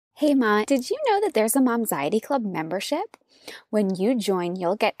Hey Ma, did you know that there's a Momxiety Club membership? When you join,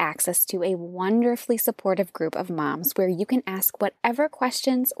 you'll get access to a wonderfully supportive group of moms where you can ask whatever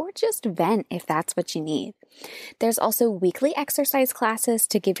questions or just vent if that's what you need. There's also weekly exercise classes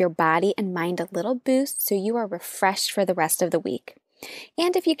to give your body and mind a little boost so you are refreshed for the rest of the week.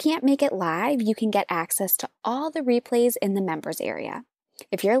 And if you can't make it live, you can get access to all the replays in the members area.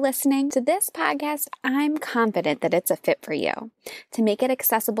 If you're listening to this podcast, I'm confident that it's a fit for you. To make it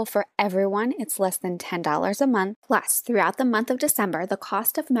accessible for everyone, it's less than $10 a month. Plus, throughout the month of December, the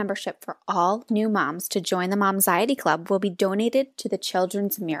cost of membership for all new moms to join the Momxiety Club will be donated to the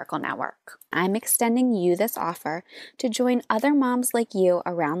Children's Miracle Network. I'm extending you this offer to join other moms like you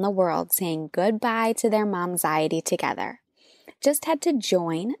around the world saying goodbye to their momxiety together. Just head to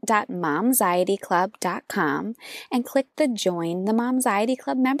join.momxietyclub.com and click the Join the Momxiety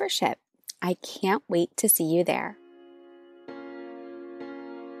Club membership. I can't wait to see you there.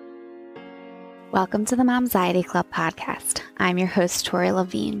 Welcome to the Momxiety Club podcast. I'm your host, Tori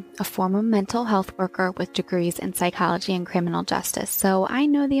Levine, a former mental health worker with degrees in psychology and criminal justice, so I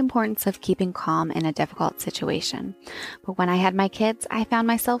know the importance of keeping calm in a difficult situation. But when I had my kids, I found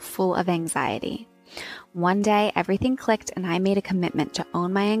myself full of anxiety. One day, everything clicked and I made a commitment to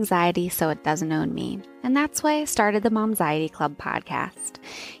own my anxiety so it doesn't own me. And that's why I started the Momxiety Club podcast.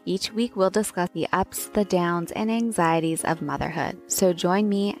 Each week, we'll discuss the ups, the downs, and anxieties of motherhood. So join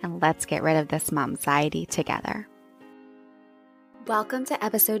me and let's get rid of this momxiety together. Welcome to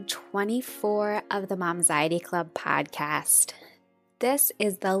episode 24 of the Momxiety Club podcast. This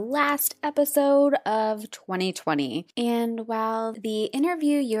is the last episode of 2020. And while the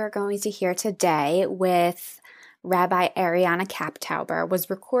interview you're going to hear today with Rabbi Ariana Capptauber was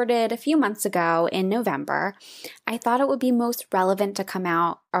recorded a few months ago in November, I thought it would be most relevant to come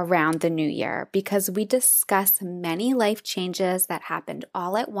out around the new year because we discuss many life changes that happened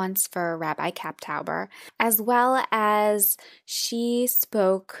all at once for Rabbi Capptauber, as well as she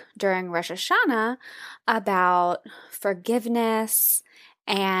spoke during Rosh Hashanah about forgiveness,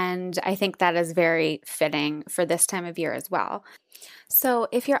 and I think that is very fitting for this time of year as well. So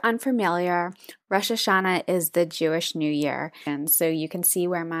if you're unfamiliar, Rosh Hashanah is the Jewish New Year, and so you can see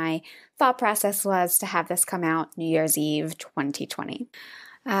where my thought process was to have this come out New Year's Eve 2020.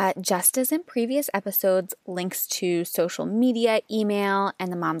 Just as in previous episodes, links to social media, email,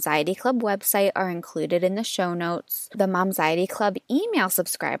 and the Momxiety Club website are included in the show notes. The Momxiety Club email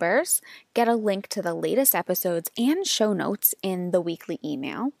subscribers get a link to the latest episodes and show notes in the weekly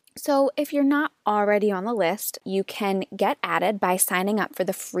email. So if you're not already on the list, you can get added by signing up for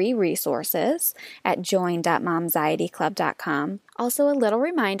the free resources at join.momxietyclub.com. Also, a little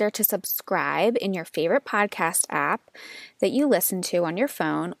reminder to subscribe in your favorite podcast app that you listen to on your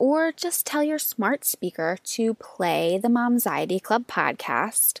phone, or just tell your smart speaker to play the Momxiety Club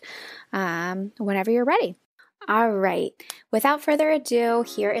podcast whenever you're ready. All right, without further ado,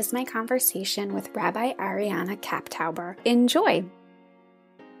 here is my conversation with Rabbi Ariana Capptauber. Enjoy!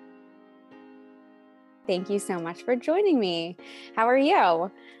 Thank you so much for joining me. How are you?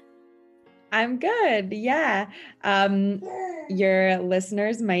 I'm good. Yeah. Your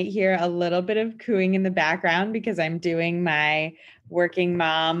listeners might hear a little bit of cooing in the background because I'm doing my working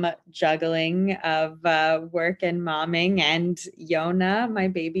mom juggling of work and momming, and Yona, my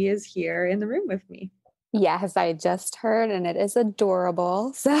baby, is here in the room with me. Yes, I just heard, and it is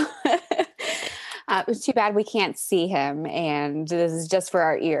adorable. So it's too bad we can't see him, and this is just for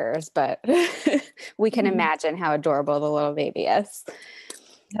our ears, but we can imagine how adorable the little baby is.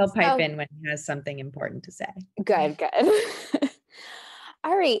 He'll pipe in when he has something important to say. Good.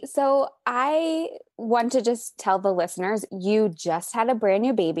 All right. So I want to just tell the listeners, you just had a brand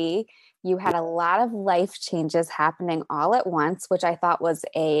new baby. You had a lot of life changes happening all at once, which I thought was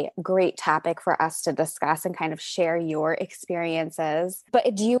a great topic for us to discuss and kind of share your experiences.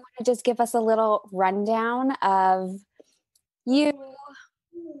 But do you want to just give us a little rundown of you,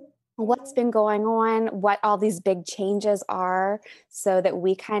 what's been going on, what all these big changes are, so that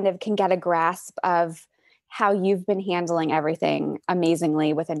we kind of can get a grasp of how you've been handling everything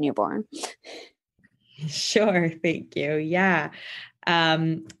amazingly with a newborn? Sure. Thank you. Yeah.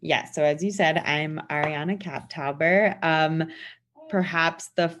 So as you said, I'm Ariana Capptauber. Perhaps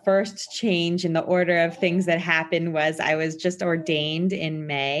the first change in the order of things that happened was I was just ordained in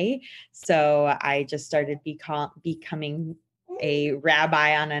May. So I just started becoming a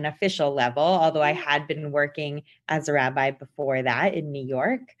rabbi on an official level, although I had been working as a rabbi before that in New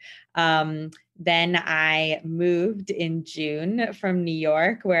York. Then I moved in June from New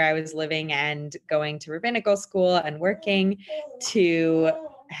York, where I was living and going to rabbinical school and working, to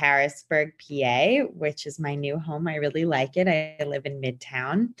Harrisburg, PA, which is my new home. I really like it. I live in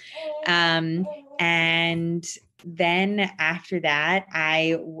Midtown. And then after that,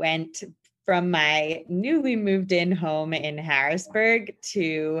 I went from my newly moved in home in Harrisburg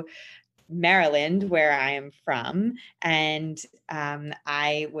to Maryland, where I am from. And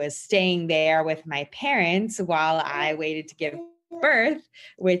I was staying there with my parents while I waited to give birth,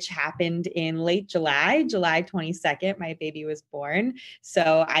 which happened in late July, July 22nd. My baby was born.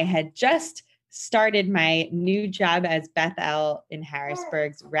 So I had just started my new job as Bethel in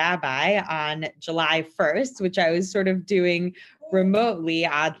Harrisburg's rabbi on July 1st, which I was sort of doing remotely,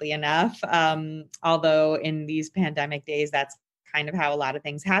 oddly enough. Although in these pandemic days, that's kind of how a lot of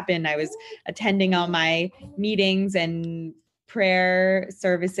things happen. I was attending all my meetings and prayer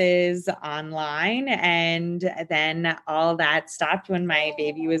services online. And then all that stopped when my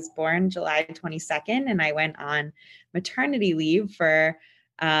baby was born July 22nd. And I went on maternity leave for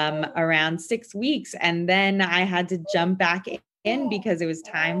around 6 weeks. And then I had to jump back in because it was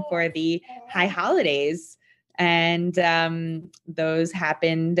time for the high holidays. And those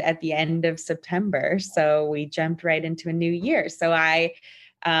happened at the end of September. So we jumped right into a new year. So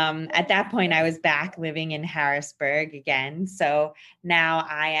at that point, I was back living in Harrisburg again. So now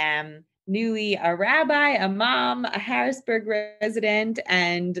I am newly a rabbi, a mom, a Harrisburg resident,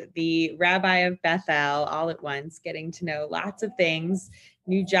 and the rabbi of Bethel all at once, getting to know lots of things,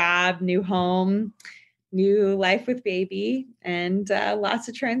 new job, new home, new life with baby, and lots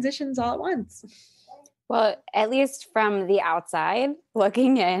of transitions all at once. Well, at least from the outside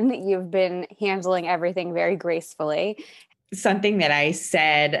looking in, you've been handling everything very gracefully. Something that I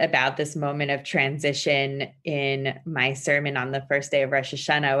said about this moment of transition in my sermon on the first day of Rosh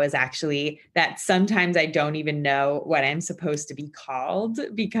Hashanah was actually that sometimes I don't even know what I'm supposed to be called,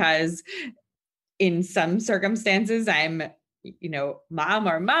 because in some circumstances I'm, mom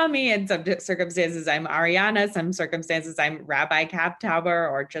or mommy. In some circumstances I'm Ariana. Some circumstances I'm Rabbi Capptauber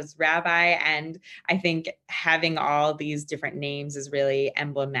or just rabbi. And I think having all these different names is really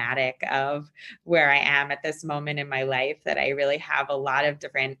emblematic of where I am at this moment in my life, that I really have a lot of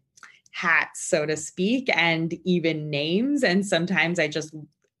different hats, so to speak, and even names. And sometimes I just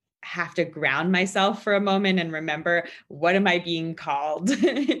have to ground myself for a moment and remember, what am I being called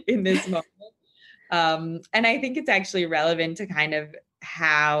in this moment? And I think it's actually relevant to kind of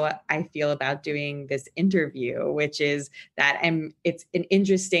how I feel about doing this interview, which is that it's an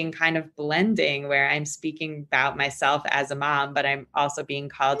interesting kind of blending where I'm speaking about myself as a mom, but I'm also being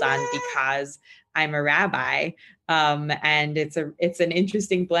called on because I'm a rabbi. And it's an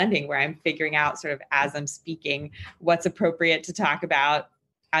interesting blending where I'm figuring out, sort of as I'm speaking, what's appropriate to talk about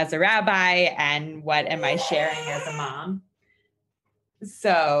as a rabbi and what am I sharing as a mom.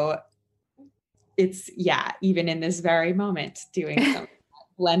 So it's, even in this very moment, doing some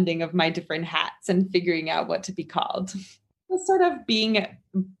blending of my different hats and figuring out what to be called. Sort of being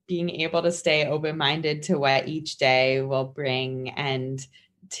able to stay open-minded to what each day will bring, and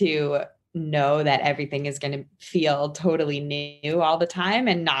to know that everything is going to feel totally new all the time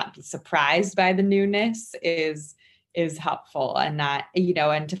and not be surprised by the newness is helpful, and not,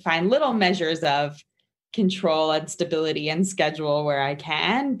 and to find little measures of control and stability and schedule where I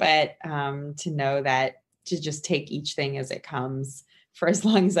can, but to know that to just take each thing as it comes for as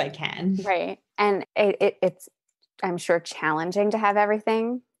long as I can. Right. And it's, I'm sure, challenging to have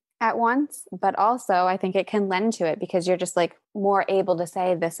everything at once, but also I think it can lend to it because you're just like more able to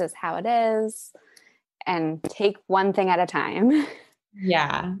say, this is how it is, and take one thing at a time.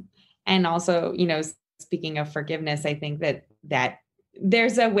 Yeah. And also, speaking of forgiveness, I think that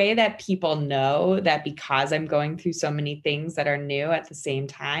there's a way that people know that because I'm going through so many things that are new at the same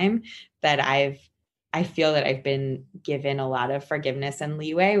time, that I feel that I've been given a lot of forgiveness and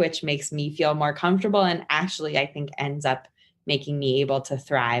leeway, which makes me feel more comfortable, and actually I think ends up making me able to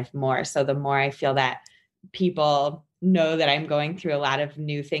thrive more. So the more I feel that people know that I'm going through a lot of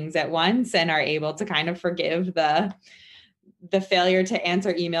new things at once and are able to kind of forgive the failure to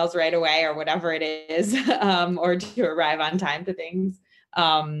answer emails right away or whatever it is, or to arrive on time to things.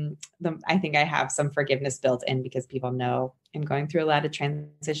 I think I have some forgiveness built in because people know I'm going through a lot of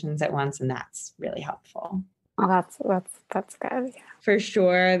transitions at once, and that's really helpful. Oh, that's good. Yeah. For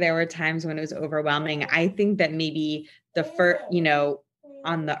sure. There were times when it was overwhelming. I think that maybe the first,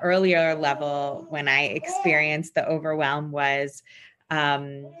 on the earlier level, when I experienced the overwhelm was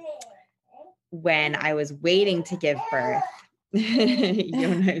when I was waiting to give birth.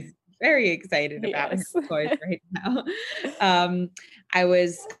 Yona is very excited about her voice right now. I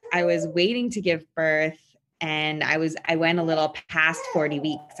was waiting to give birth and I went a little past 40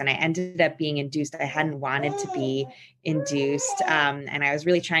 weeks and I ended up being induced. I hadn't wanted to be induced. And I was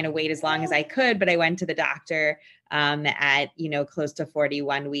really trying to wait as long as I could, but I went to the doctor at, close to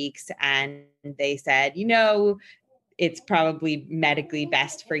 41 weeks. And they said, it's probably medically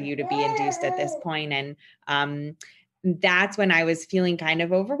best for you to be induced at this point. And that's when I was feeling kind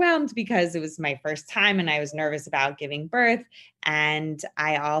of overwhelmed because it was my first time and I was nervous about giving birth. And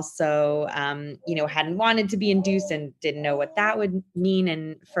I also, hadn't wanted to be induced and didn't know what that would mean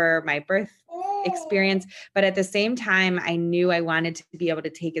and for my birth experience. But at the same time, I knew I wanted to be able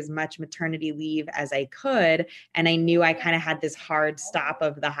to take as much maternity leave as I could. And I knew I kind of had this hard stop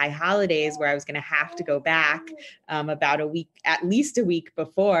of the high holidays where I was going to have to go back about a week, at least a week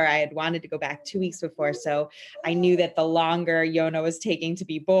before. I had wanted to go back 2 weeks before. So I knew that the longer Yona was taking to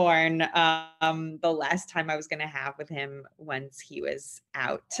be born, the less time I was going to have with him once he was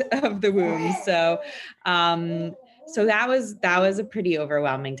out of the womb. So that was a pretty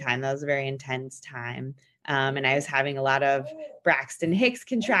overwhelming time. That was a very intense time. And I was having a lot of Braxton Hicks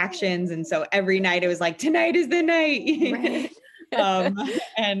contractions. And so every night it was like, tonight is the night. Right.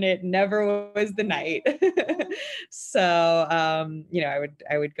 And it never was the night. So,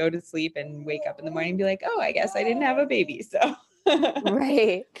 I would go to sleep and wake up in the morning and be like, oh, I guess I didn't have a baby. So,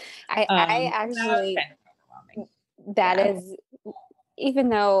 right. I actually, that is, even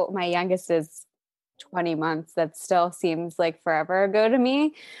though my youngest is 20 months, that still seems like forever ago to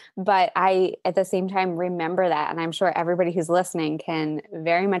me. But I, at the same time, remember that. And I'm sure everybody who's listening can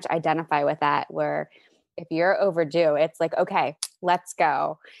very much identify with that, where if you're overdue, it's like, okay, let's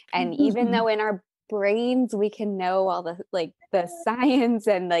go. And even though in our brains, we can know all the science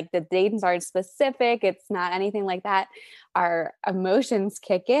and like the dates aren't specific, it's not anything like that. Our emotions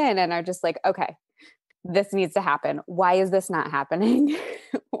kick in and are just like, okay, this needs to happen. Why is this not happening?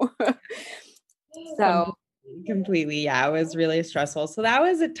 So completely. Yeah, it was really stressful. So that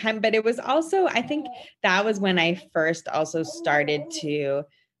was a time, but it was also, I think that was when I first also started to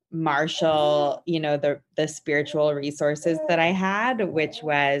marshal, the spiritual resources that I had, which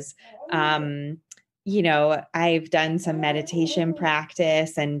was, I've done some meditation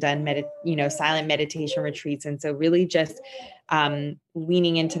practice and done silent meditation retreats. And so really just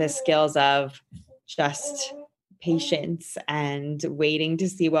leaning into the skills of just patience and waiting to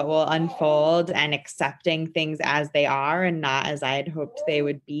see what will unfold and accepting things as they are and not as I had hoped they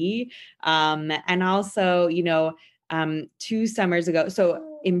would be. And also, 2 summers ago, so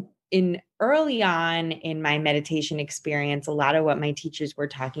in early on in my meditation experience, a lot of what my teachers were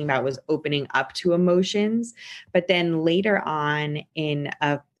talking about was opening up to emotions. But then later on in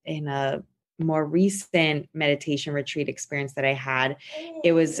a more recent meditation retreat experience that I had,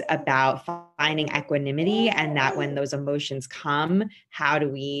 it was about finding equanimity, and that when those emotions come, how do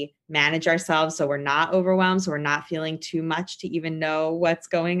we manage ourselves so we're not overwhelmed, so we're not feeling too much to even know what's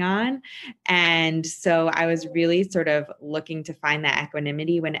going on. And so I was really sort of looking to find that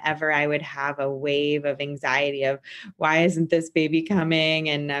equanimity whenever I would have a wave of anxiety of, why isn't this baby coming?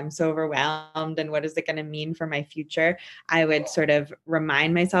 And I'm so overwhelmed. And what is it going to mean for my future? I would sort of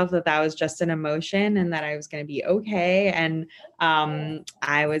remind myself that that was just an emotion and that I was going to be okay. And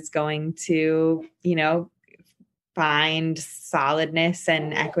I was going to, find solidness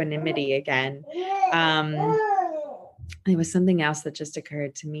and equanimity again. There was something else that just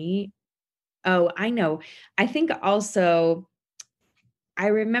occurred to me. Oh, I know. I think also I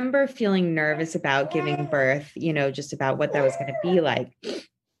remember feeling nervous about giving birth, just about what that was going to be like.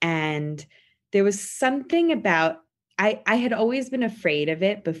 And there was something about, I had always been afraid of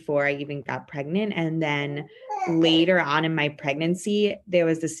it before I even got pregnant. And then later on in my pregnancy, there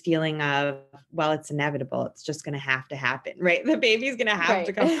was this feeling of, well, it's inevitable. It's just going to happen, right? The baby's going to have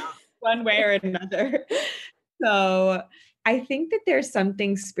to come out one way or another. So I think that there's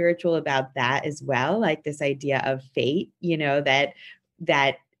something spiritual about that as well. Like this idea of fate,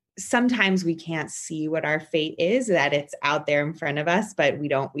 that sometimes we can't see what our fate is, that it's out there in front of us, but we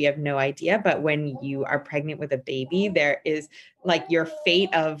have no idea. But when you are pregnant with a baby, there is like your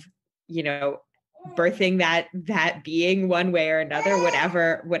fate of, birthing that being one way or another,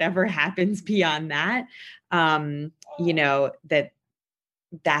 whatever happens beyond that,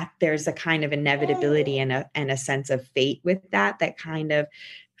 that there's a kind of inevitability and a sense of fate with that kind of,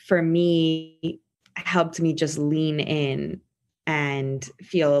 for me, helped me just lean in and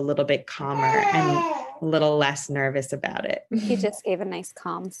feel a little bit calmer and a little less nervous about it. You just gave a nice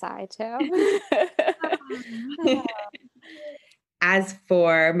calm sigh too. As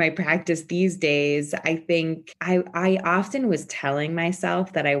for my practice these days, I think I often was telling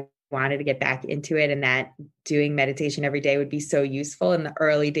myself that I wanted to get back into it and that doing meditation every day would be so useful in the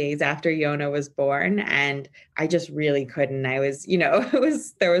early days after Yona was born. And I just really couldn't. I was,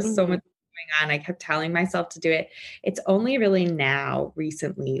 there was so much going on. I kept telling myself to do it. It's only really now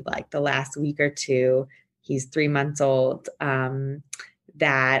recently, like the last week or two, he's 3 months old,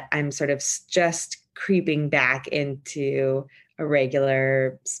 that I'm sort of just creeping back into a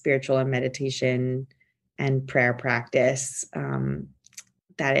regular spiritual and meditation and prayer practice,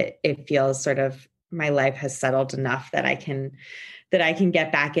 that it feels sort of my life has settled enough that I can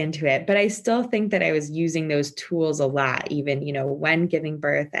get back into it. But I still think that I was using those tools a lot, even, when giving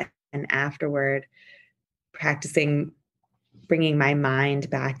birth and afterward, practicing bringing my mind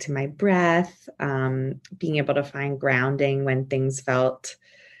back to my breath, being able to find grounding when things felt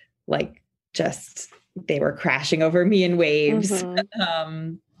like just they were crashing over me in waves.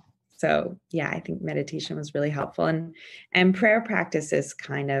 So yeah, I think meditation was really helpful, and prayer practice is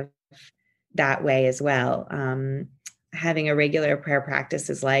kind of that way as well. Having a regular prayer practice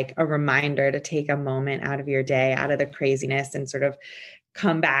is like a reminder to take a moment out of your day, out of the craziness, and sort of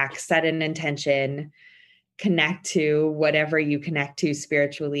come back, set an intention, connect to whatever you connect to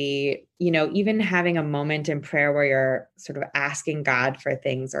spiritually. Even having a moment in prayer where you're sort of asking God for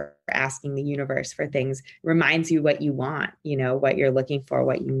things or asking the universe for things reminds you what you want, what you're looking for,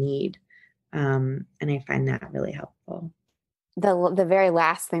 what you need. And I find that really helpful. The very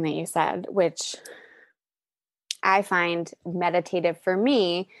last thing that you said, which I find meditative for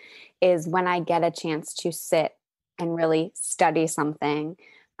me, is when I get a chance to sit and really study something.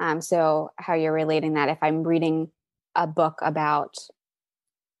 So how you're relating that, if I'm reading a book about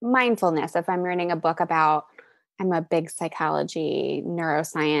mindfulness, if I'm reading a book about, I'm a big psychology,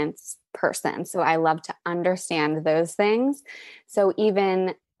 neuroscience person, so I love to understand those things. So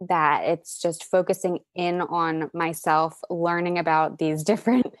even that, it's just focusing in on myself, learning about these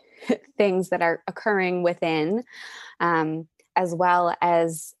different things that are occurring within, as well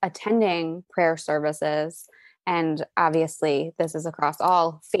as attending prayer services. And obviously, this is across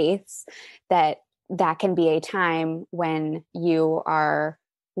all faiths, that can be a time when you are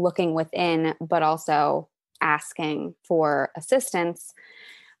looking within, but also asking for assistance.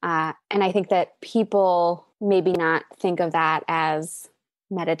 And I think that people maybe not think of that as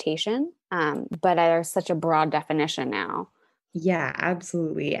meditation, but there's such a broad definition now. Yeah,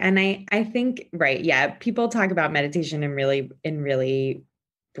 absolutely. And I think, right. Yeah. People talk about meditation in really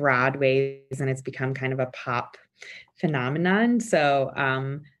broad ways, and it's become kind of a pop phenomenon. So,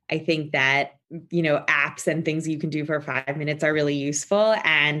 I think that, apps and things you can do for 5 minutes are really useful.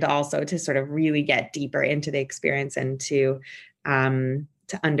 And also to sort of really get deeper into the experience and to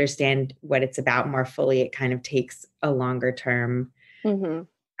understand what it's about more fully, it kind of takes a longer term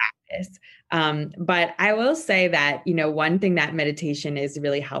practice. But I will say that, one thing that meditation is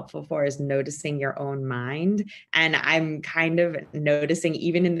really helpful for is noticing your own mind. And I'm kind of noticing,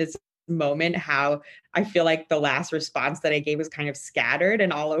 even in this moment, how I feel like the last response that I gave was kind of scattered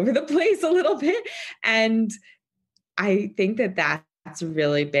and all over the place a little bit. And I think that that's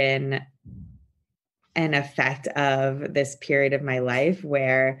really been an effect of this period of my life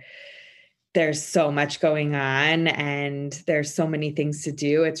where there's so much going on and there's so many things to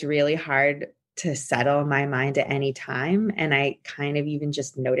do. It's really hard to settle my mind at any time. And I kind of even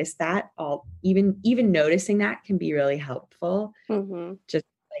just noticed that even noticing that can be really helpful. Just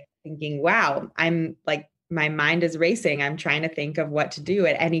like thinking, wow, I'm like, my mind is racing. I'm trying to think of what to do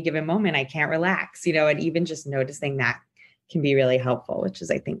at any given moment. I can't relax, and even just noticing that can be really helpful, which is,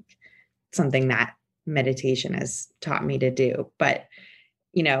 I think, something that meditation has taught me to do. But,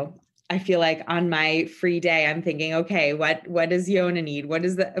 I feel like on my free day, I'm thinking, okay, what does Yona need? What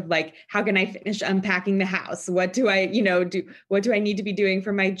is how can I finish unpacking the house? What do I, do? What do I need to be doing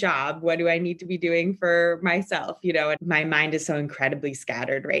for my job? What do I need to be doing for myself? And my mind is so incredibly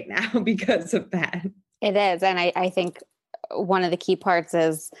scattered right now because of that. It is. And I think one of the key parts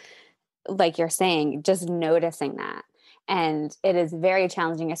is, like you're saying, just noticing that. And it is very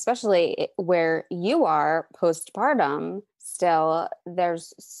challenging, especially where you are postpartum still.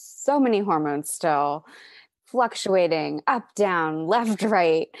 There's so many hormones still fluctuating up, down, left,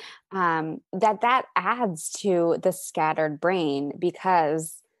 right, that adds to the scattered brain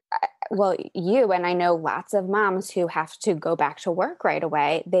because, well, you and I know lots of moms who have to go back to work right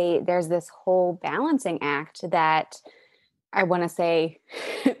away. There's this whole balancing act that I want to say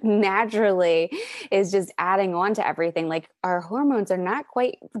naturally is just adding on to everything. Like, our hormones are not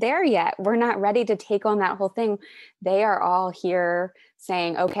quite there yet. We're not ready to take on that whole thing. They are all here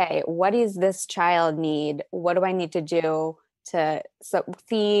saying, okay, what does this child need? What do I need to do to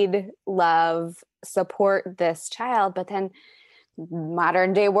feed, love, support this child? But then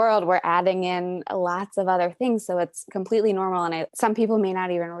modern day world, we're adding in lots of other things. So it's completely normal. And some people may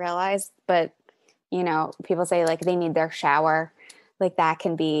not even realize, but people say like they need their shower. Like that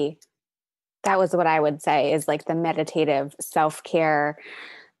was what I would say is like the meditative self-care,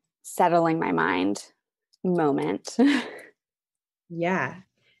 settling my mind moment. Yeah.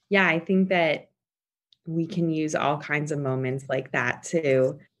 Yeah. I think that we can use all kinds of moments like that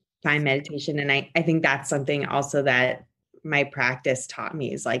to find meditation. And I think that's something also that my practice taught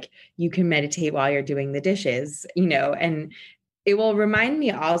me is like, you can meditate while you're doing the dishes, and it will remind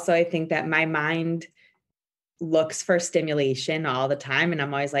me also, I think that my mind looks for stimulation all the time. And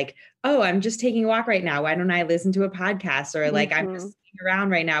I'm always like, oh, I'm just taking a walk right now. Why don't I listen to a podcast? Or like, I'm just sitting around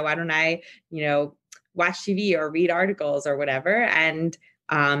right now. Why don't I, watch TV or read articles or whatever? And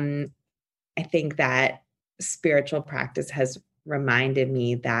I think that spiritual practice has reminded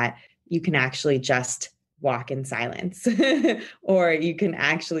me that you can actually just walk in silence, or you can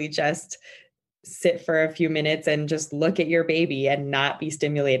actually just sit for a few minutes and just look at your baby and not be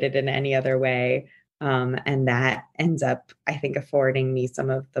stimulated in any other way. And that ends up, I think, affording me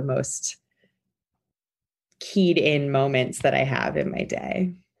some of the most keyed in moments that I have in my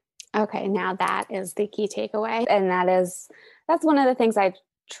day. Okay, now that is the key takeaway. And that's one of the things I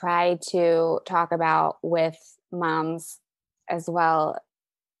try to talk about with moms as well,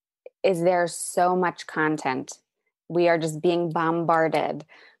 is there's so much content. We are just being bombarded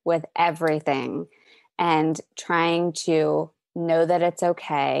with everything, and trying to know that it's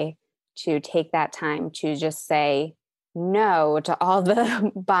okay to take that time to just say no to all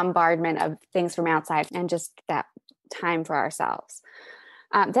the bombardment of things from outside, and just that time for ourselves.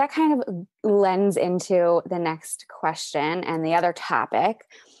 That kind of lends into the next question and the other topic.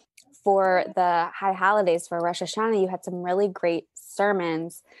 For the high holidays, for Rosh Hashanah, you had some really great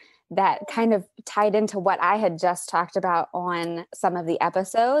sermons that kind of tied into what I had just talked about on some of the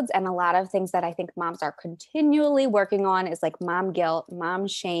episodes. And a lot of things that I think moms are continually working on is like mom guilt, mom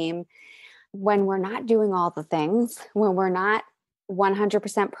shame. When we're not doing all the things, when we're not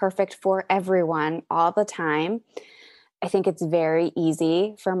 100% perfect for everyone all the time, I think it's very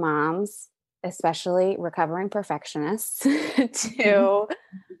easy for moms, especially recovering perfectionists, to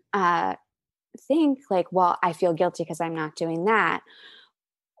think like, well, I feel guilty because I'm not doing that.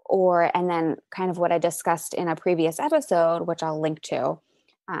 And then kind of what I discussed in a previous episode, which I'll link to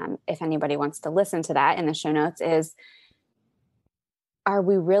if anybody wants to listen to that in the show notes, is, are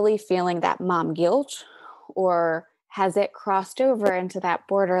we really feeling that mom guilt, or has it crossed over into that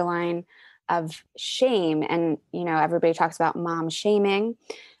borderline of shame? And, everybody talks about mom shaming.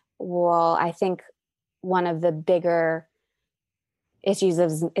 Well, I think one of the bigger issues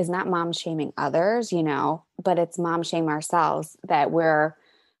is not mom shaming others, but it's mom shame ourselves, that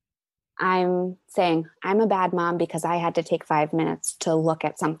I'm saying I'm a bad mom because I had to take 5 minutes to look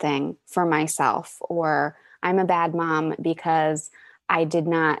at something for myself, or I'm a bad mom because I did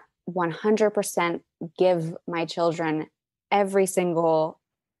not 100% give my children every single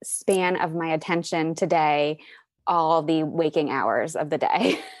span of my attention today, all the waking hours of the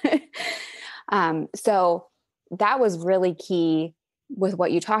day. So that was really key with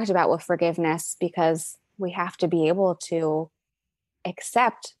what you talked about with forgiveness, because we have to be able to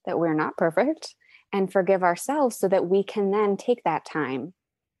accept that we're not perfect and forgive ourselves, so that we can then take that time,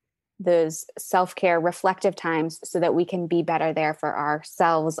 those self-care reflective times, so that we can be better there for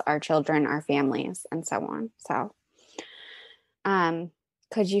ourselves, our children, our families, and so on. So,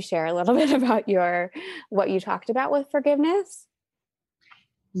 could you share a little bit about what you talked about with forgiveness?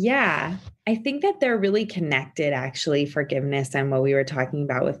 Yeah, I think that they're really connected, actually, forgiveness and what we were talking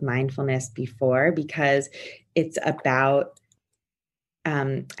about with mindfulness before, because it's about,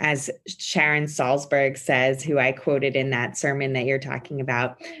 as Sharon Salzberg says, who I quoted in that sermon that you're talking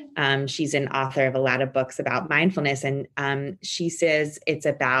about, she's an author of a lot of books about mindfulness. And she says it's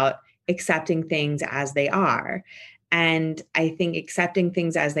about accepting things as they are. And I think accepting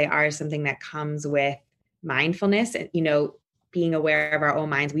things as they are is something that comes with mindfulness, being aware of our own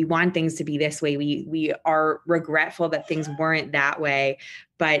minds. We want things to be this way. We are regretful that things weren't that way.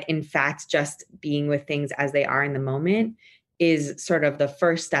 But in fact, just being with things as they are in the moment is sort of the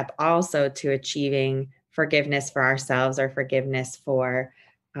first step also to achieving forgiveness for ourselves, or forgiveness for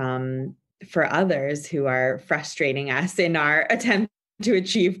others who are frustrating us in our attempt to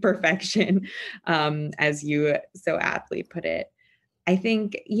achieve perfection, as you so aptly put it. I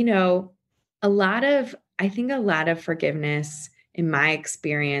think, a lot of forgiveness, in my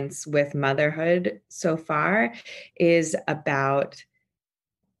experience with motherhood so far, is about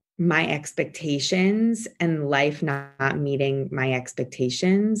my expectations and life not meeting my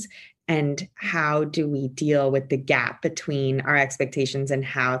expectations, and how do we deal with the gap between our expectations and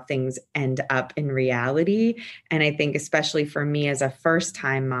how things end up in reality. And I think especially for me as a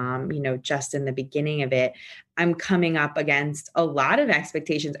first-time mom, just in the beginning of it, I'm coming up against a lot of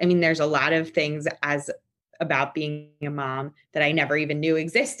expectations. I mean, there's a lot of things about being a mom that I never even knew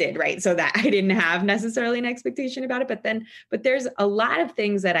existed, right? So that I didn't have necessarily an expectation about it. But there's a lot of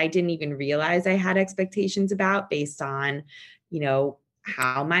things that I didn't even realize I had expectations about based on,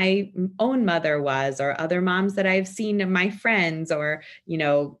 how my own mother was, or other moms that I've seen in my friends, or,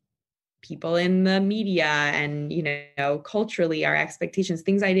 people in the media, and, culturally, our expectations,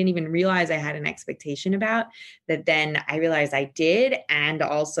 things I didn't even realize I had an expectation about, that then I realized I did. And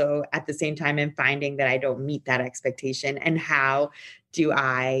also at the same time, I'm finding that I don't meet that expectation. And how do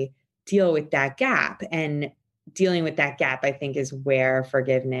I deal with that gap? And dealing with that gap, I think, is where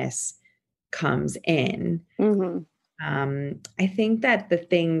forgiveness comes in. Mm-hmm. I think that the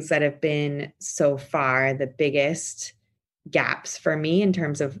things that have been so far the biggest gaps for me in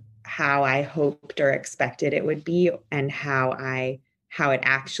terms of how I hoped or expected it would be, and how it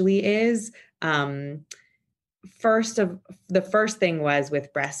actually is. The first thing was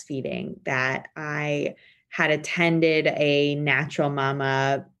with breastfeeding, that I had attended a natural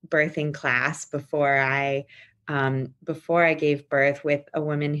mama birthing class before I gave birth, with a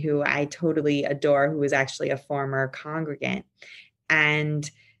woman who I totally adore, who was actually a former congregant. And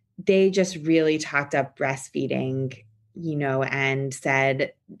they just really talked up breastfeeding, and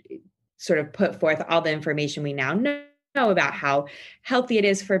said, sort of put forth all the information we now know about how healthy it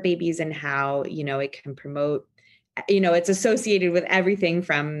is for babies, and how, it can promote, it's associated with everything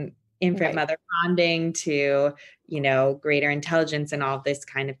from infant mother bonding to, greater intelligence and all this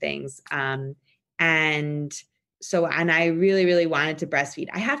kind of things. And I really, really wanted to breastfeed.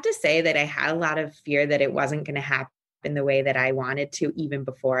 I have to say that I had a lot of fear that it wasn't going to happen in the way that I wanted to, even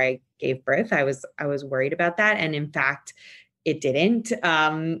before I gave birth. I was worried about that. And in fact, it didn't.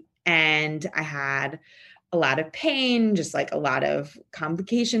 And I had a lot of pain, just like a lot of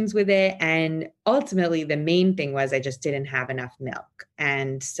complications with it. And ultimately, the main thing was I just didn't have enough milk.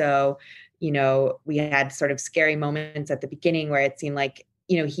 And so, we had sort of scary moments at the beginning where it seemed like,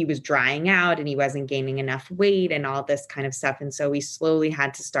 he was drying out and he wasn't gaining enough weight and all this kind of stuff. And so we slowly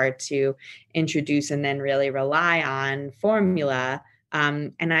had to start to introduce and then really rely on formula.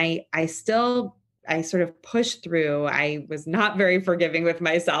 And I sort of pushed through. I was not very forgiving with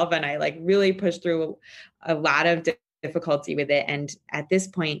myself, and I really pushed through a lot of difficulty with it. And at this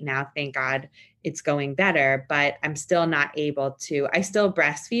point now, thank God, it's going better, but I'm still not able to, I still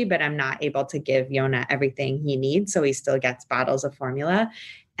breastfeed, but I'm not able to give Yona everything he needs. So he still gets bottles of formula.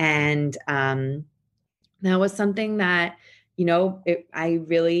 And that was something that,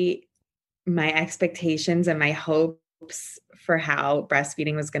 my expectations and my hopes for how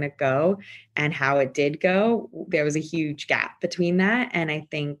breastfeeding was going to go and how it did go, there was a huge gap between that. And I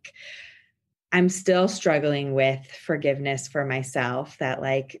think I'm still struggling with forgiveness for myself, that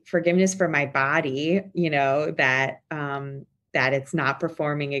forgiveness for my body, that it's not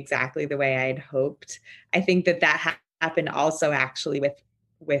performing exactly the way I'd hoped. I think that happened also actually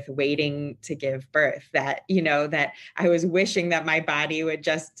with waiting to give birth, that, that I was wishing that my body would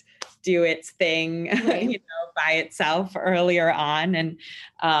just do its thing, Right. by itself earlier on. And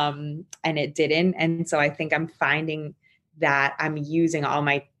it didn't. And so I think I'm finding that I'm using all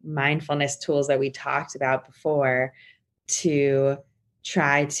my mindfulness tools that we talked about before to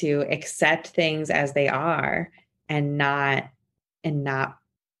try to accept things as they are, and not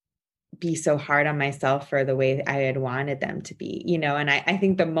be so hard on myself for the way I had wanted them to be, and I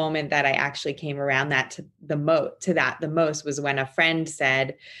think the moment that I actually came around that the most was when a friend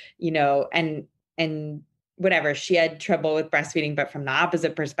said, and whatever, she had trouble with breastfeeding, but from the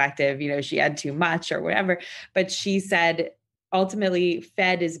opposite perspective, she had too much or whatever. But she said, ultimately,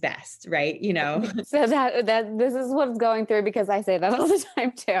 fed is best, right? So that this is what's going through, because I say that all the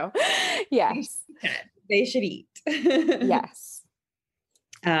time too. Yes. They should eat. Yes.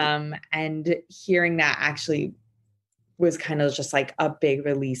 And hearing that actually was kind of just like a big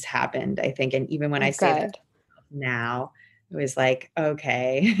release happened, I think. And even when I say that now, it was like,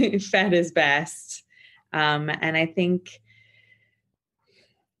 okay, fed is best. And I think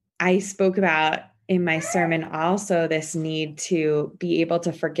I spoke about in my sermon also this need to be able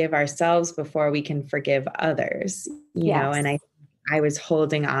to forgive ourselves before we can forgive others, and I was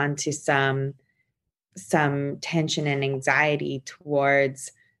holding on to some tension and anxiety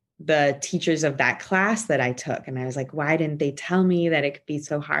towards the teachers of that class that I took. And I was like, why didn't they tell me that it could be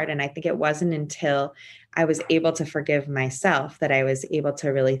so hard? And I think it wasn't until I was able to forgive myself that I was able to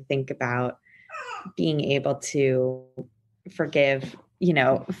really think about being able to forgive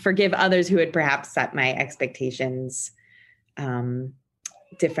forgive others who had perhaps set my expectations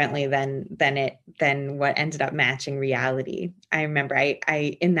differently than what ended up matching reality. I remember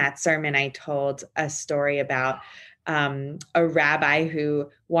I in that sermon, I told a story about a rabbi who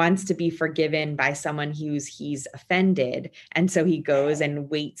wants to be forgiven by someone he's offended. And so he goes and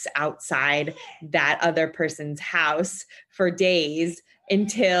waits outside that other person's house for days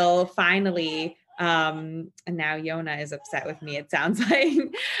until finally, and now Yona is upset with me, it sounds like,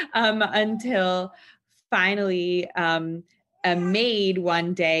 until finally, a maid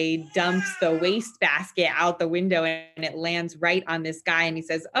one day dumps the wastebasket out the window and it lands right on this guy. And he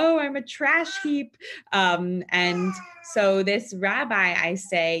says, "Oh, I'm a trash heap." And so this rabbi, I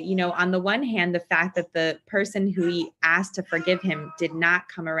say, on the one hand, the fact that the person who he asked to forgive him did not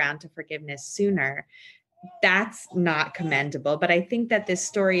come around to forgiveness sooner, that's not commendable. But I think that this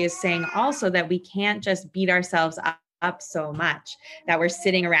story is saying also that we can't just beat ourselves up so much that we're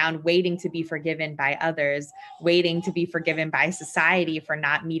sitting around waiting to be forgiven by others, waiting to be forgiven by society for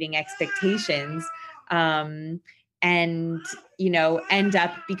not meeting expectations, and end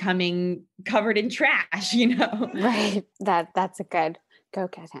up becoming covered in trash. Right. That's a good go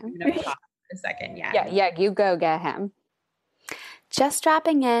get him. Pause for a second. Yeah. Yeah, you go get him. Just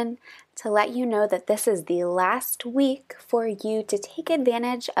dropping in to let you know that this is the last week for you to take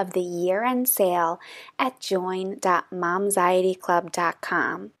advantage of the year-end sale at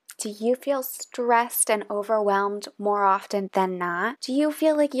join.momxietyclub.com. Do you feel stressed and overwhelmed more often than not? Do you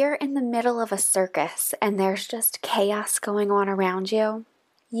feel like you're in the middle of a circus and there's just chaos going on around you?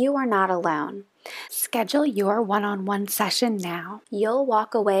 You are not alone. Schedule your one-on-one session now. You'll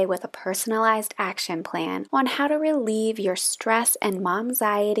walk away with a personalized action plan on how to relieve your stress and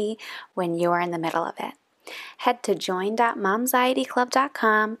momxiety when you're in the middle of it. Head to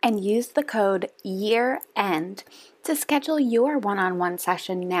join.momxietyclub.com and use the code YEAREND to schedule your one-on-one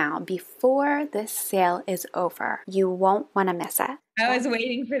session now before this sale is over. You won't want to miss it. I was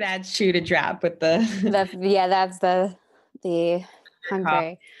waiting for that shoe to drop with the that's the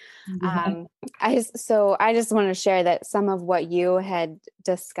hungry. I just want to share that some of what you had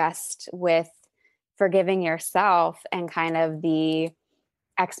discussed with forgiving yourself and kind of the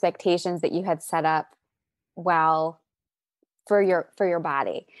expectations that you had set up while waiting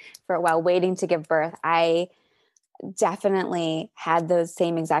to give birth. I definitely had those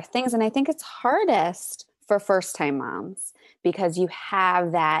same exact things. And I think it's hardest for first-time moms because you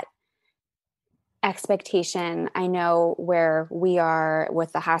have that expectation. I know where we are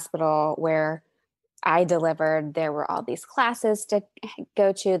with the hospital where I delivered, there were all these classes to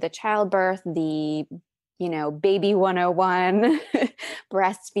go to, the childbirth, the, baby 101,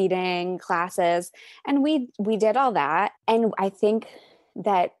 breastfeeding classes. And we did all that. And I think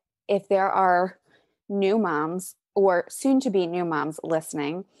that if there are new moms or soon to be new moms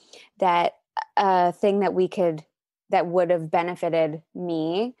listening, that a thing that would have benefited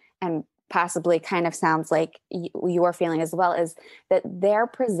me and possibly kind of sounds like you're feeling as well, is that they're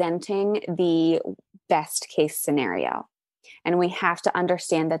presenting the best case scenario. And we have to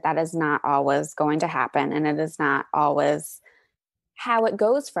understand that that is not always going to happen. And it is not always how it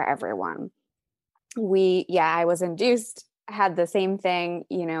goes for everyone. I was induced, had the same thing,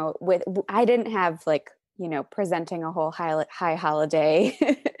 I didn't have presenting a whole high holiday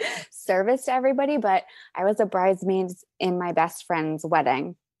service to everybody, but I was a bridesmaid in my best friend's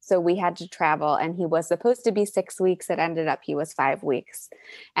wedding. So we had to travel and he was supposed to be 6 weeks. It ended up he was 5 weeks.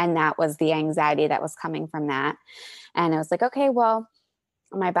 And that was the anxiety that was coming from that. And I was like, okay, well,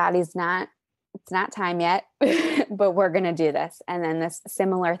 my body's it's not time yet, but we're going to do this. And then this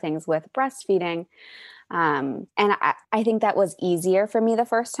similar things with breastfeeding. And I think that was easier for me the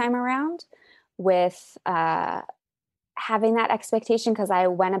first time around with having that expectation because I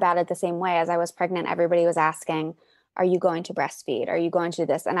went about it the same way. As I was pregnant, everybody was asking, are you going to breastfeed? Are you going to do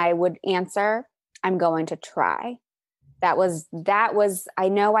this? And I would answer, I'm going to try. That was, I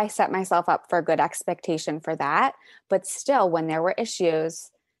know I set myself up for a good expectation for that, but still when there were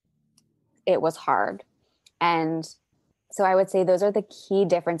issues, it was hard. And so I would say those are the key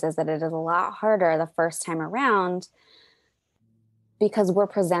differences, that it is a lot harder the first time around because we're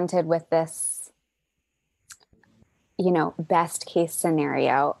presented with this, best case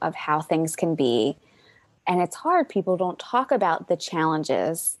scenario of how things can be. And it's hard. People don't talk about the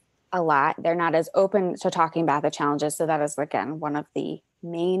challenges a lot. They're not as open to talking about the challenges. So that is, again, one of the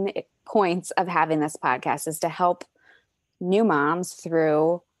main points of having this podcast, is to help new moms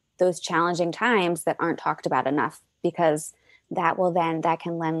through those challenging times that aren't talked about enough, because that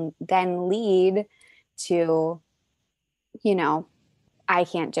can then lead to, I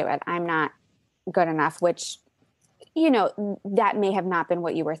can't do it. I'm not good enough, which that may have not been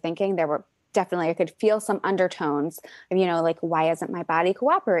what you were thinking. There were definitely, I could feel some undertones of, like, why isn't my body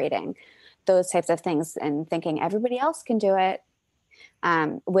cooperating? Those types of things, and thinking everybody else can do it,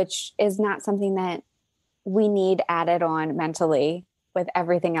 which is not something that we need added on mentally with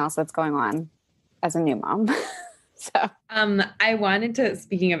everything else that's going on as a new mom. I wanted to,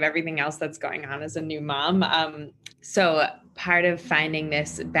 speaking of everything else that's going on as a new mom, so part of finding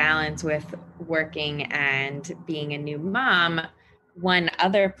this balance with working and being a new mom, one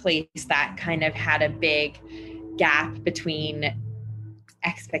other place that kind of had a big gap between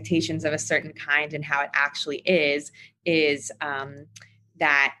expectations of a certain kind and how it actually is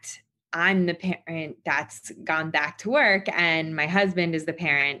that I'm the parent that's gone back to work, and my husband is the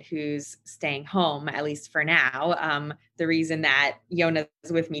parent who's staying home, at least for now. The reason that Yona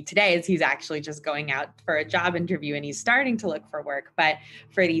is with me today is he's actually just going out for a job interview and he's starting to look for work. But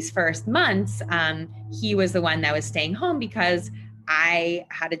for these first months, he was the one that was staying home because I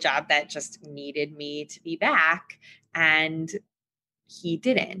had a job that just needed me to be back, and he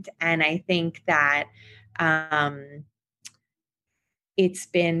didn't. And I think that it's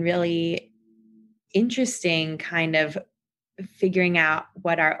been really interesting kind of figuring out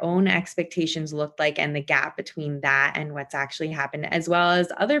what our own expectations look like and the gap between that and what's actually happened, as well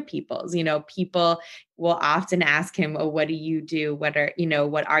as other people's. People will often ask him, oh, what do you do? What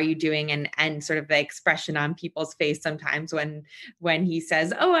are you doing? And sort of the expression on people's face sometimes when he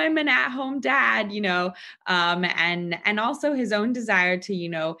says, oh, I'm an at-home dad, and also his own desire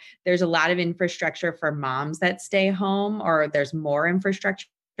to, there's a lot of infrastructure for moms that stay home, or there's more infrastructure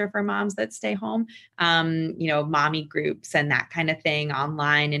for moms that stay home, mommy groups and that kind of thing,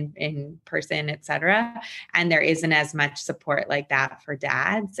 online and in person, et cetera. And there isn't as much support like that for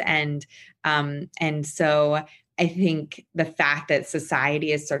dads. And so I think the fact that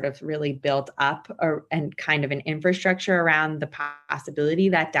society is sort of really built up and kind of an infrastructure around the possibility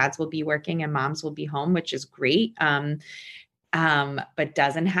that dads will be working and moms will be home, which is great, but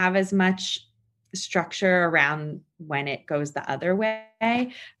doesn't have as much structure around when it goes the other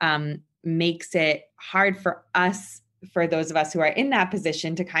way, makes it hard for those of us who are in that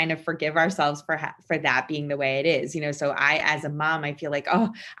position to kind of forgive ourselves for that being the way it is. So I, as a mom, I feel like,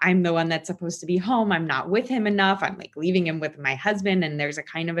 oh, I'm the one that's supposed to be home. I'm not with him enough. I'm like leaving him with my husband. And there's a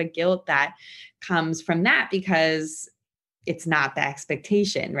kind of a guilt that comes from that because it's not the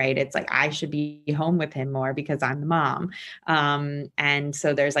expectation, right? It's like, I should be home with him more because I'm the mom. And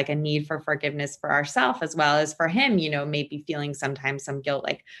so there's like a need for forgiveness for ourselves as well as for him, maybe feeling sometimes some guilt,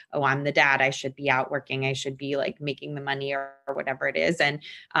 like, oh, I'm the dad. I should be out working. I should be like making the money or whatever it is. And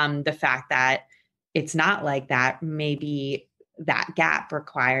the fact that it's not like that, maybe that gap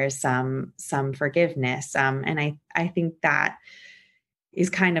requires some forgiveness. And I think that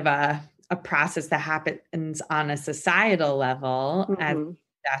is kind of a process that happens on a societal level as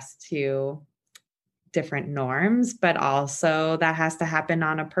just to different norms, but also that has to happen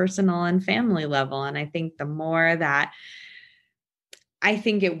on a personal and family level. And I think the more that I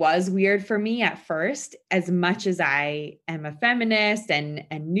think it was weird for me at first, as much as I am a feminist and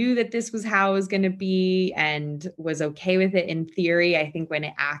knew that this was how it was going to be and was okay with it in theory. I think when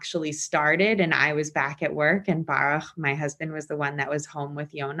it actually started and I was back at work and Baruch, my husband, was the one that was home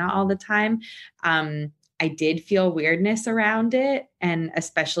with Yona all the time, I did feel weirdness around it. And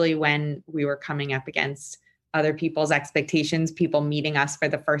especially when we were coming up against other people's expectations, people meeting us for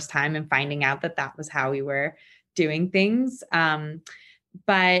the first time and finding out that that was how we were doing things.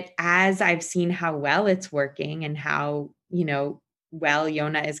 But as I've seen how well it's working and how, well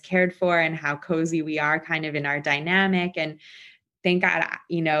Yona is cared for and how cozy we are kind of in our dynamic. And thank God,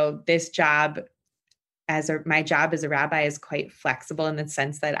 this job my job as a rabbi is quite flexible in the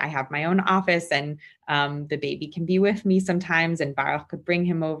sense that I have my own office and the baby can be with me sometimes, and Baruch could bring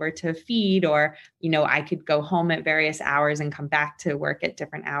him over to feed, or, I could go home at various hours and come back to work at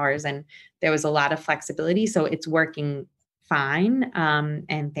different hours. And there was a lot of flexibility. So it's working fine.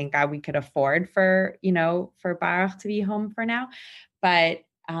 And thank God we could afford for Baruch to be home for now. But,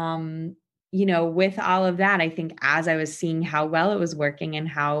 with all of that, I think as I was seeing how well it was working and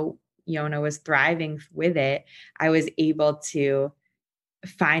how Yona was thriving with it, I was able to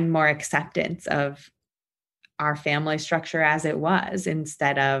find more acceptance of our family structure as it was,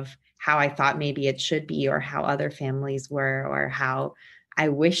 instead of how I thought maybe it should be, or how other families were, or how I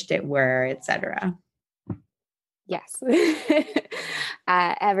wished it were, etc. Yes.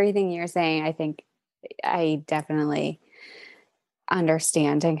 Everything you're saying, I think I definitely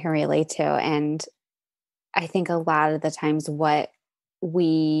understand and can relate to. And I think a lot of the times what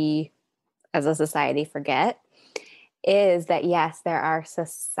we as a society forget is that, yes, there are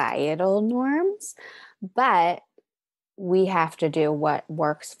societal norms, but we have to do what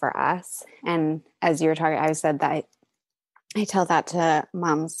works for us. And as you were talking, I said that I tell that to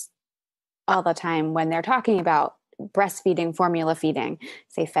moms all the time when they're talking about breastfeeding, formula feeding.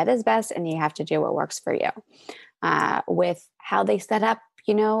 Say fed is best, and you have to do what works for you. With how they set up,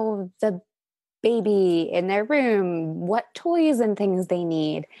 the baby in their room, what toys and things they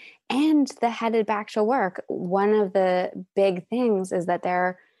need, and the headed back to work. One of the big things is that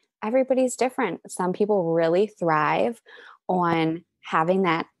everybody's different. Some people really thrive on having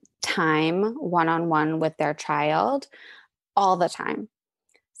that time one-on-one with their child all the time.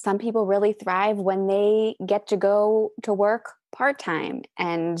 Some people really thrive when they get to go to work part-time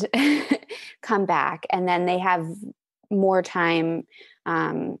and come back, and then they have more time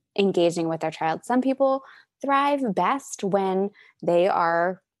engaging with their child. Some people thrive best when they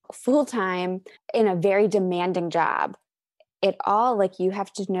are full-time in a very demanding job. You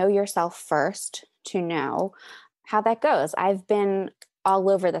have to know yourself first to know how that goes. I've been all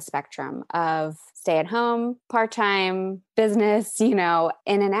over the spectrum of stay at home, part-time, business, in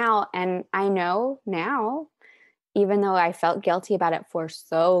and out. And I know now, even though I felt guilty about it for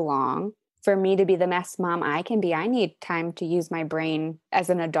so long, for me to be the best mom I can be, I need time to use my brain as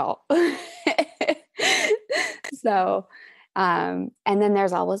an adult. So, and then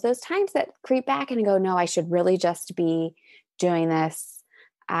there's always those times that creep back and go, no, I should really just be doing this.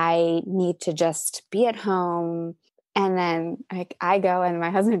 I need to just be at home. And then I go and my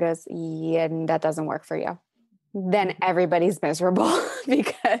husband goes, yeah, that doesn't work for you. Then everybody's miserable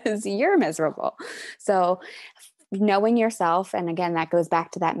because you're miserable. So knowing yourself, and again, that goes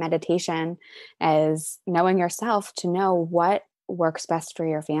back to that meditation, as knowing yourself to know what works best for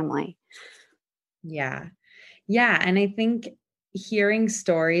your family. Yeah. Yeah. And I think hearing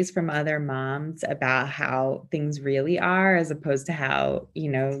stories from other moms about how things really are, as opposed to how,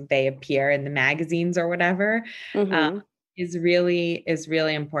 they appear in the magazines or whatever, is really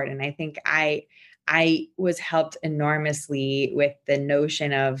important. I think I was helped enormously with the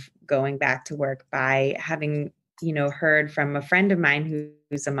notion of going back to work by having, heard from a friend of mine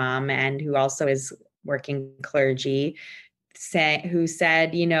who's a mom and who also is working clergy, who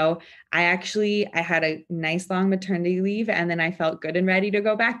said, I had a nice long maternity leave, and then I felt good and ready to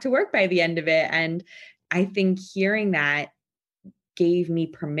go back to work by the end of it. And I think hearing that gave me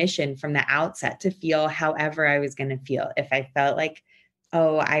permission from the outset to feel however I was going to feel. If I felt like,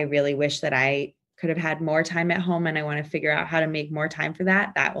 oh, I really wish that I could have had more time at home and I want to figure out how to make more time for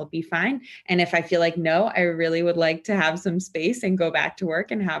that, that will be fine. And if I feel like, no, I really would like to have some space and go back to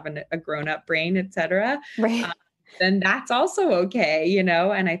work and have a grown-up brain, et cetera, right. then that's also okay, And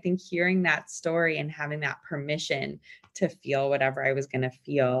I think hearing that story and having that permission to feel whatever I was going to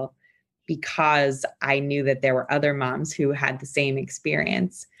feel, because I knew that there were other moms who had the same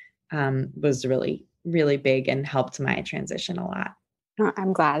experience, was really, really big and helped my transition a lot.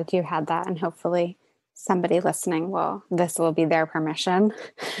 I'm glad you had that. And hopefully somebody listening this will be their permission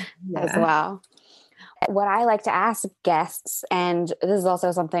as well. What I like to ask guests, and this is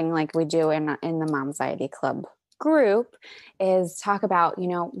also something like we do in the Momxiety Club group, is talk about,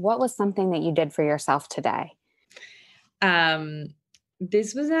 what was something that you did for yourself today?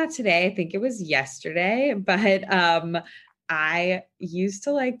 This was not today. I think it was yesterday, but I used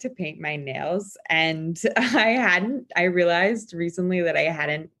to like to paint my nails, and I realized recently that I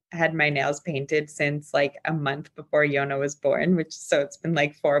hadn't had my nails painted since like a month before Yona was born, so it's been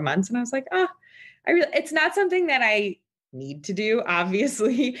like 4 months. And I was like, it's not something that I need to do,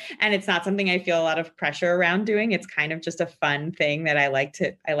 obviously. And it's not something I feel a lot of pressure around doing. It's kind of just a fun thing that I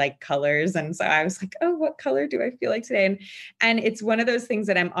like colors. And so I was like, oh, what color do I feel like today? And it's one of those things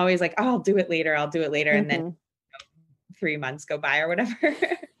that I'm always like, oh, I'll do it later. And then 3 months go by or whatever.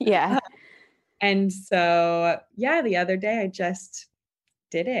 Yeah. And so, the other day I just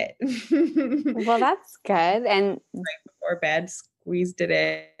did it. Well, that's good. And right before bed, squeezed it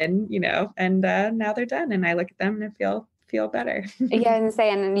in, and now they're done. And I look at them and I feel better. Yeah,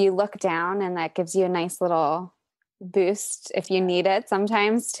 and you look down, and that gives you a nice little boost if you need it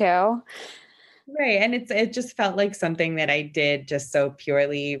sometimes too. Right. And it just felt like something that I did just so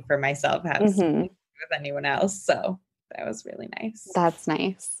purely for myself, with anyone else. So that was really nice. That's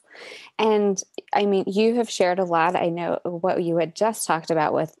nice. And I mean, you have shared a lot. I know what you had just talked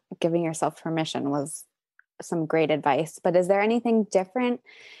about with giving yourself permission was some great advice, but is there anything different?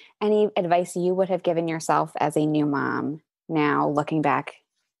 Any advice you would have given yourself as a new mom? Now looking back,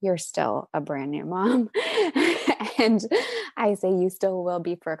 you're still a brand new mom. And I say you still will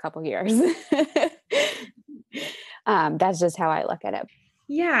be for a couple years. That's just how I look at it.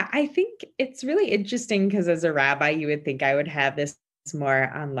 Yeah, I think it's really interesting because as a rabbi, you would think I would have this more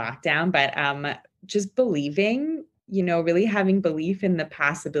on lockdown, but just believing, really having belief in the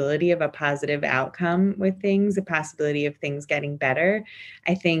possibility of a positive outcome with things, the possibility of things getting better,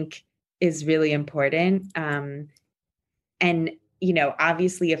 I think is really important. And,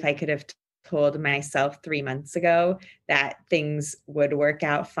 obviously if I could have told myself 3 months ago that things would work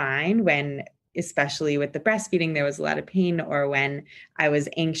out fine when, especially with the breastfeeding, there was a lot of pain, or when I was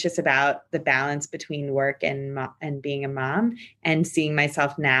anxious about the balance between work and being a mom, and seeing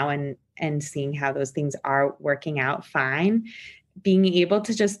myself now and seeing how those things are working out fine, being able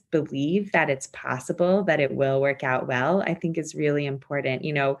to just believe that it's possible, that it will work out well, I think is really important.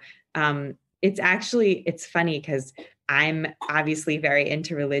 It's funny because I'm obviously very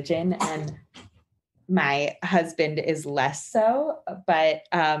into religion, and my husband is less so, but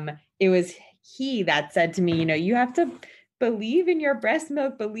it was he that said to me, you have to believe in your breast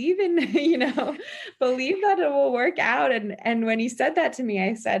milk, believe in, believe that it will work out. And when he said that to me,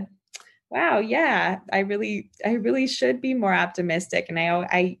 I said, wow, yeah, I really should be more optimistic. And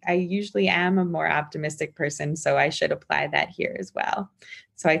I usually am a more optimistic person, so I should apply that here as well.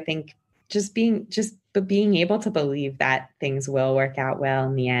 So I think being able to believe that things will work out well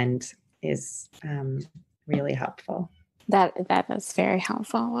in the end is really helpful. That is very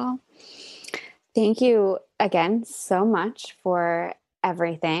helpful. Well, thank you again so much for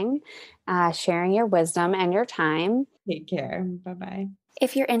everything, sharing your wisdom and your time. Take care. Bye-bye.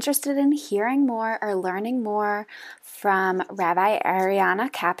 If you're interested in hearing more or learning more from Rabbi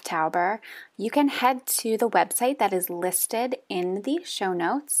Ariana Capptauber, you can head to the website that is listed in the show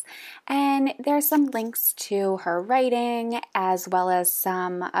notes. And there's some links to her writing as well as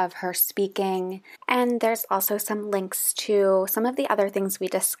some of her speaking. And there's also some links to some of the other things we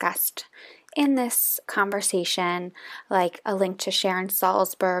discussed in this conversation, like a link to Sharon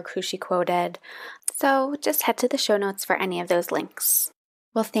Salzberg, who she quoted. So just head to the show notes for any of those links.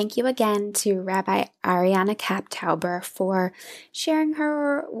 Well, thank you again to Rabbi Ariana Capptauber for sharing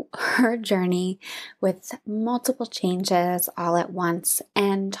her journey with multiple changes all at once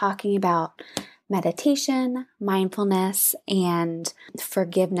and talking about meditation, mindfulness, and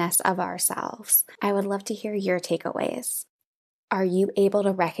forgiveness of ourselves. I would love to hear your takeaways. Are you able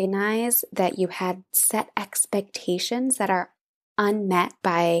to recognize that you had set expectations that are unmet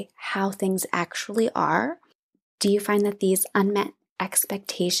by how things actually are? Do you find that these unmet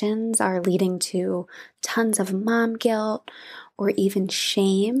expectations are leading to tons of mom guilt or even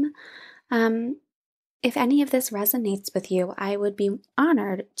shame? If any of this resonates with you, I would be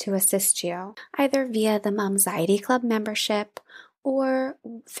honored to assist you, either via the Momxiety Club membership or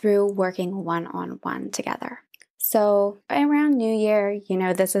through working one-on-one together. So around New Year,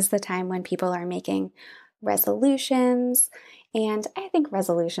 this is the time when people are making resolutions. And I think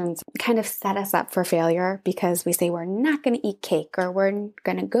resolutions kind of set us up for failure because we say we're not going to eat cake, or we're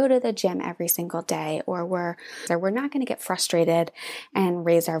going to go to the gym every single day, or we're not going to get frustrated and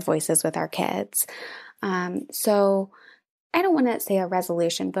raise our voices with our kids. So I don't want to say a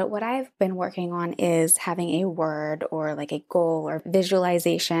resolution, but what I've been working on is having a word or like a goal or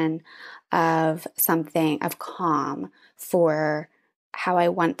visualization of something of calm for how I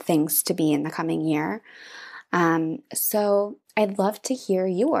want things to be in the coming year. So I'd love to hear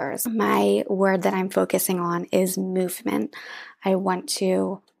yours. My word that I'm focusing on is movement. I want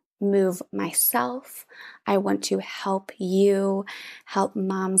to move myself. I want to help you, help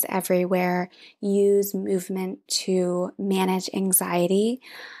moms everywhere use movement to manage anxiety.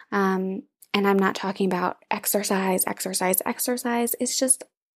 And I'm not talking about exercise. It's just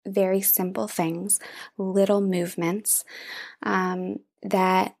very simple things, little movements,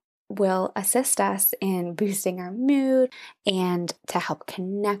 that will assist us in boosting our mood and to help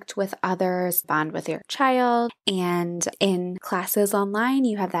connect with others, bond with your child. And in classes online,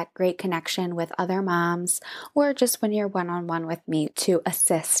 you have that great connection with other moms, or just when you're one-on-one with me to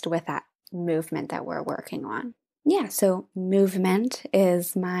assist with that movement that we're working on. Yeah, so movement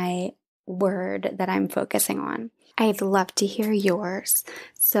is my word that I'm focusing on. I'd love to hear yours.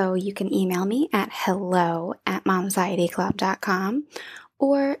 So you can email me at hello@momxietyclub.com,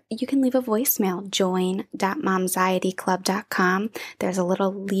 or you can leave a voicemail, join.momxietyclub.com. There's a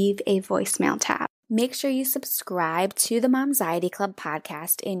little leave a voicemail tab. Make sure you subscribe to the Momxiety Club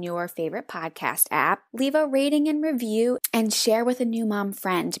podcast in your favorite podcast app. Leave a rating and review and share with a new mom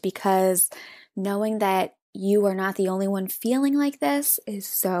friend, because knowing that you are not the only one feeling like this is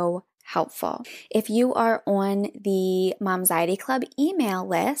so helpful. If you are on the Momxiety Club email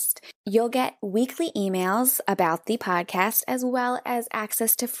list, you'll get weekly emails about the podcast as well as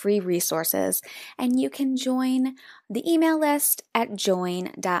access to free resources. And you can join the email list at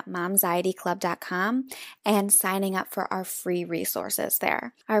join.momxietyclub.com and signing up for our free resources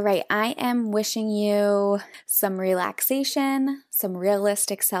there. All right, I am wishing you some relaxation, some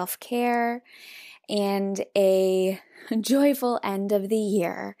realistic self-care, and a joyful end of the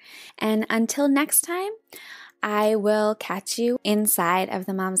year. And until next time, I will catch you inside of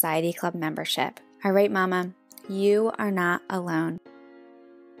the Momxiety Club membership. All right, Mama, you are not alone.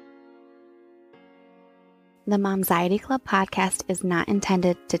 The Momxiety Club podcast is not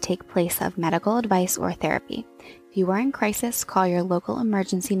intended to take place of medical advice or therapy. If you are in crisis, call your local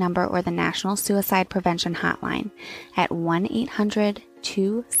emergency number or the National Suicide Prevention Hotline at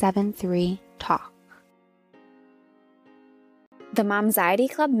 1-800-273-TALK. The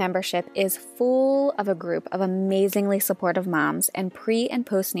Momxiety Club membership is full of a group of amazingly supportive moms and pre- and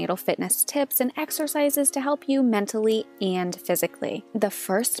postnatal fitness tips and exercises to help you mentally and physically. The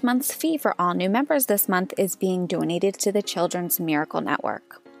first month's fee for all new members this month is being donated to the Children's Miracle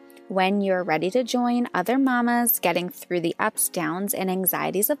Network. When you're ready to join other mamas getting through the ups, downs, and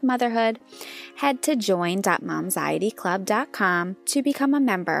anxieties of motherhood, head to join.momxietyclub.com to become a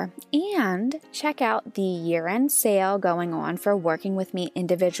member and check out the year-end sale going on for working with me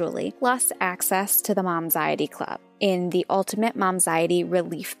individually, plus access to the Momxiety Club in the Ultimate Momxiety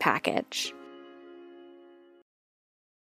Relief Package.